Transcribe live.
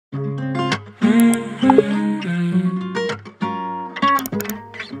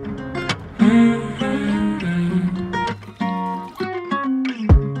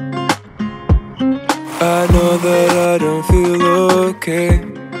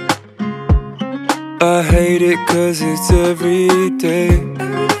I hate it cause it's every day.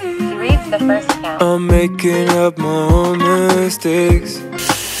 He reads the first account. I'm making up my own mistakes.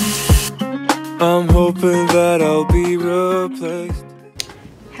 I'm hoping that I'll be replaced.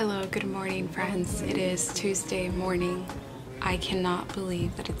 Hello, good morning friends. It is Tuesday morning. I cannot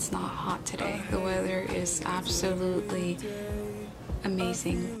believe that it's not hot today. The weather is absolutely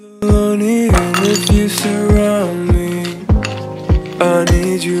amazing. Lonely, and if you surround me, I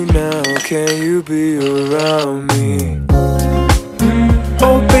need you now, can you be around me?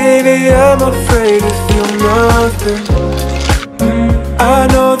 Oh baby, I'm afraid to feel nothing. I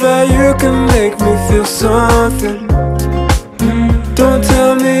know that you can make me feel something. Don't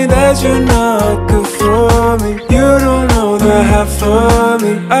tell me that you're not good for me. You don't know the half of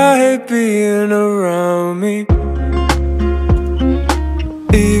me. I hate being around me,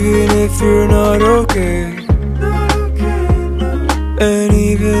 even if you're not okay. And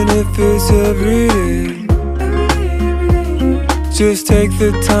even if it's every day, just take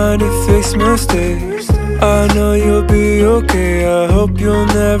the time to fix mistakes. I know you'll be okay, I hope you'll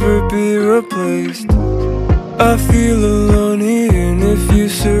never be replaced. I feel alone even if you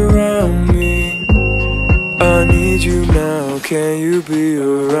surround me. I need you now, can you be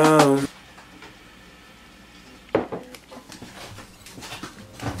around me?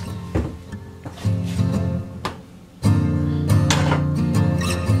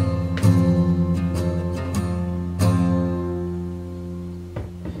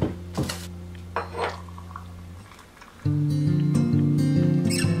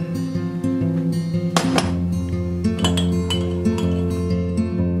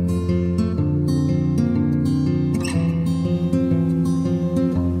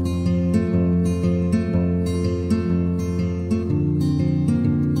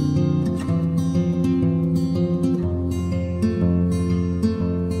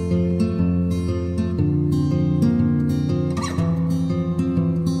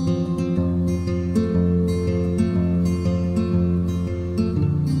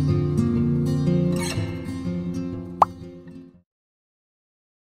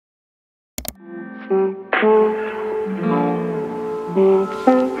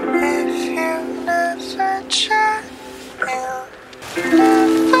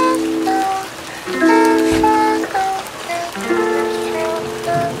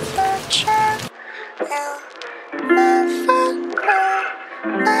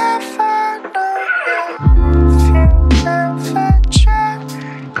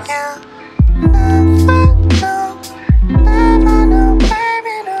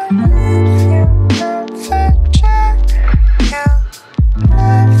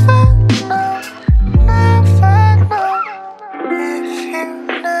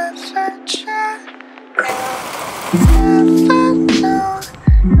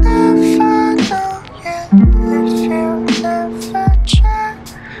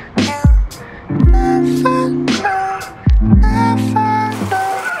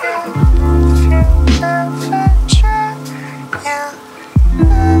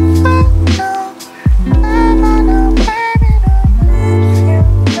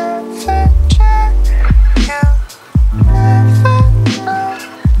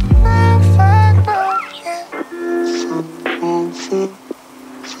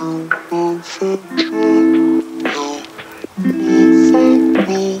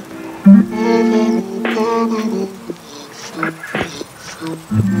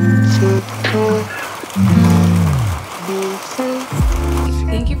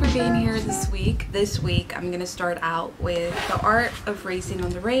 Thank you for being here this week. This week I'm gonna start out with The Art of Racing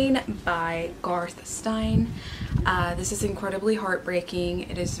on the Rain by Garth Stein. This is incredibly heartbreaking.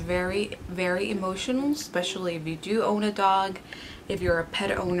 It is very, very emotional, especially if you do own a dog, if you're a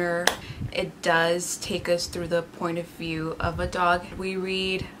pet owner. It does take us through the point of view of a dog. We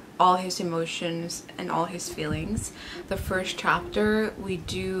read all his emotions and all his feelings. The first chapter, we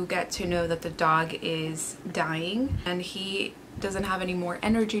do get to know that the dog is dying and he doesn't have any more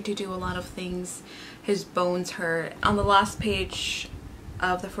energy to do a lot of things. His bones hurt. On the last page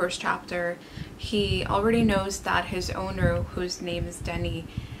of the first chapter, he already knows that his owner, whose name is Denny,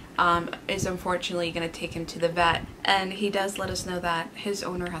 is unfortunately going to take him to the vet, and he does let us know that his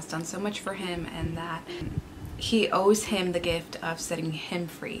owner has done so much for him and that he owes him the gift of setting him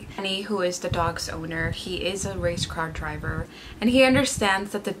free. Denny, who is the dog's owner, he is a race car driver, and he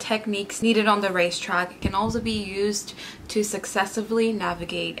understands that the techniques needed on the racetrack can also be used to successfully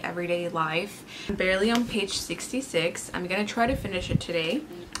navigate everyday life. I'm barely on page 66. I'm gonna try to finish it today.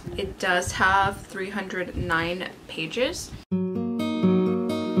 It does have 309 pages.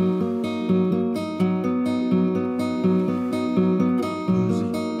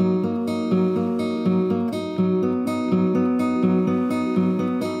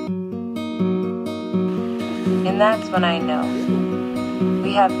 that's when I know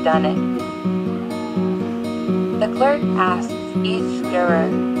we have done it. The clerk asks each juror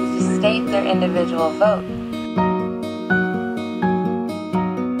to state their individual vote.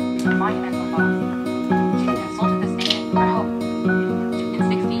 Monumental loss. She consulted the statement for hope.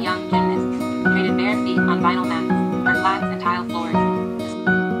 And 60 young gymnasts traded bare feet on vinyl mats, dirt flats, and tile floors.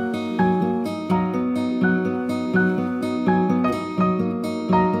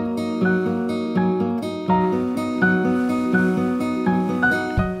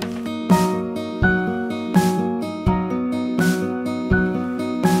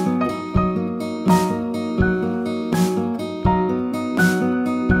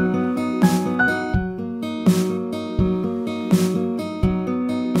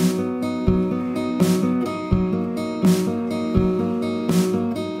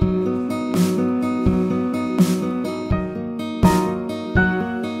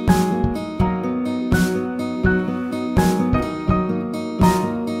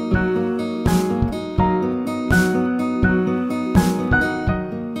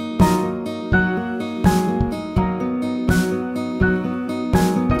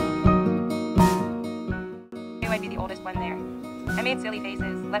 I'd be the oldest one there. I made silly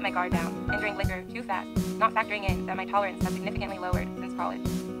faces, let my guard down, and drank liquor too fast, not factoring in that my tolerance had significantly lowered since college.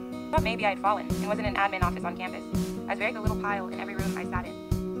 I thought maybe I had fallen and was in an admin office on campus. I was buried a little pile in every room I sat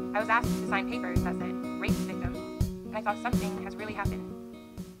in. I was asked to sign papers that said, rape victim, and I thought something has really happened.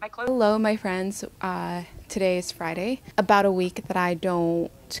 Hello, my friends. Today is Friday. About a week that I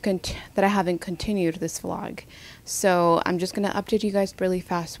haven't continued this vlog, so I'm just gonna update you guys really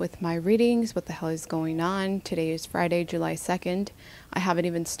fast with my readings. What the hell is going on? Today is Friday, July 2nd. I haven't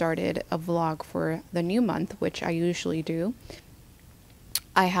even started a vlog for the new month, which I usually do.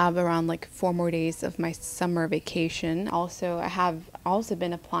 I have around like 4 more days of my summer vacation. Also, I have also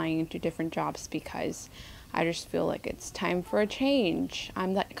been applying to different jobs because I just feel like it's time for a change.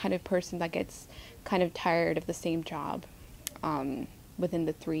 I'm that kind of person that gets kind of tired of the same job within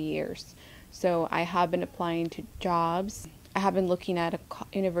the 3 years. So I have been applying to jobs. I have been looking at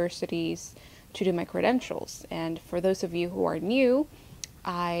universities to do my credentials. And for those of you who are new,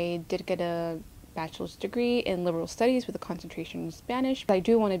 I did get a bachelor's degree in liberal studies with a concentration in Spanish. But I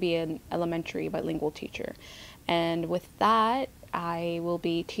do want to be an elementary bilingual teacher. And with that, I will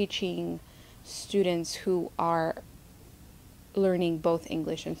be teaching students who are learning both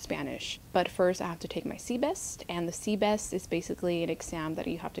English and Spanish. But first I have to take my CBEST, and the CBEST is basically an exam that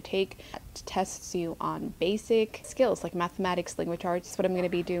you have to take that tests you on basic skills like mathematics, language arts. That's what I'm going to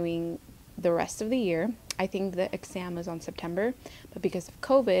be doing the rest of the year. I think the exam is on September, but because of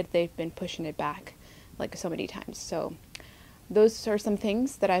COVID they've been pushing it back like so many times. So those are some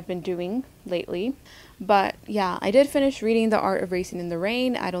things that I've been doing lately. But yeah, I did finish reading The Art of Racing in the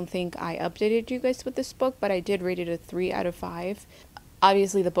Rain. I don't think I updated you guys with this book, but I did rate it a 3 out of 5.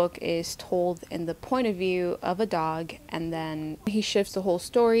 Obviously, the book is told in the point of view of a dog, and then he shifts the whole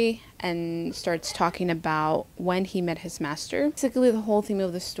story and starts talking about when he met his master. Basically, the whole theme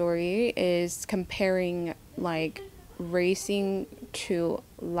of the story is comparing like racing to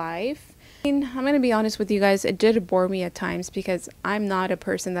life. I'm going to be honest with you guys, it did bore me at times because I'm not a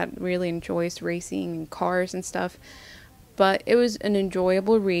person that really enjoys racing and cars and stuff, but it was an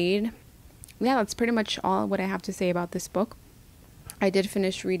enjoyable read. Yeah, that's pretty much all what I have to say about this book. I did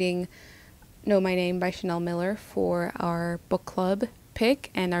finish reading Know My Name by Chanel Miller for our book club pick,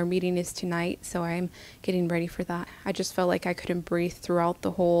 and our meeting is tonight, so I'm getting ready for that. I just felt like I couldn't breathe throughout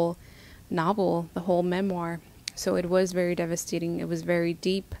the whole novel, the whole memoir. So it was very devastating. It was very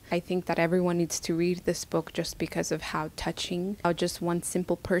deep. I think that everyone needs to read this book just because of how touching, how just one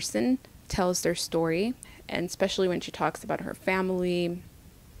simple person tells their story, and especially when she talks about her family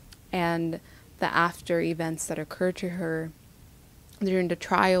and the after events that occurred to her during the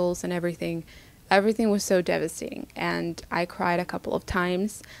trials and everything. Everything was so devastating, and I cried a couple of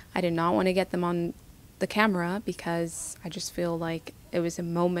times. I did not want to get them on the camera because I just feel like it was a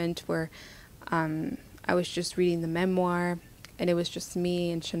moment where I was just reading the memoir, and it was just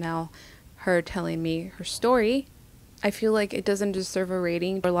me and Chanel, her telling me her story. I feel like it doesn't deserve a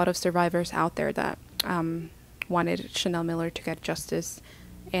rating. There are a lot of survivors out there that wanted Chanel Miller to get justice,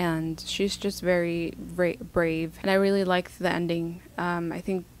 and she's just very brave. And I really liked the ending. I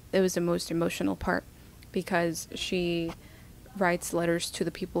think it was the most emotional part because she writes letters to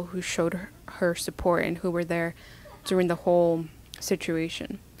the people who showed her support and who were there during the whole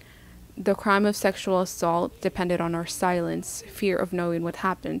situation. The crime of sexual assault depended on our silence, fear of knowing what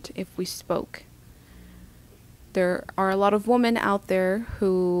happened if we spoke. There are a lot of women out there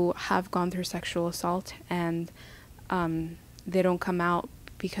who have gone through sexual assault, and they don't come out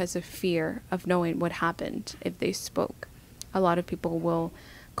because of fear of knowing what happened if they spoke. A lot of people will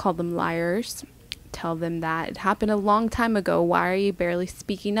call them liars, tell them that it happened a long time ago. Why are you barely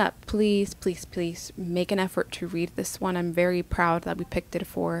speaking up? Please, please, please make an effort to read this one. I'm very proud that we picked it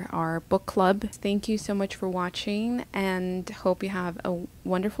for our book club. Thank you so much for watching, and hope you have a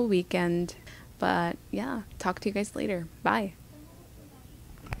wonderful weekend. But yeah, talk to you guys later. Bye.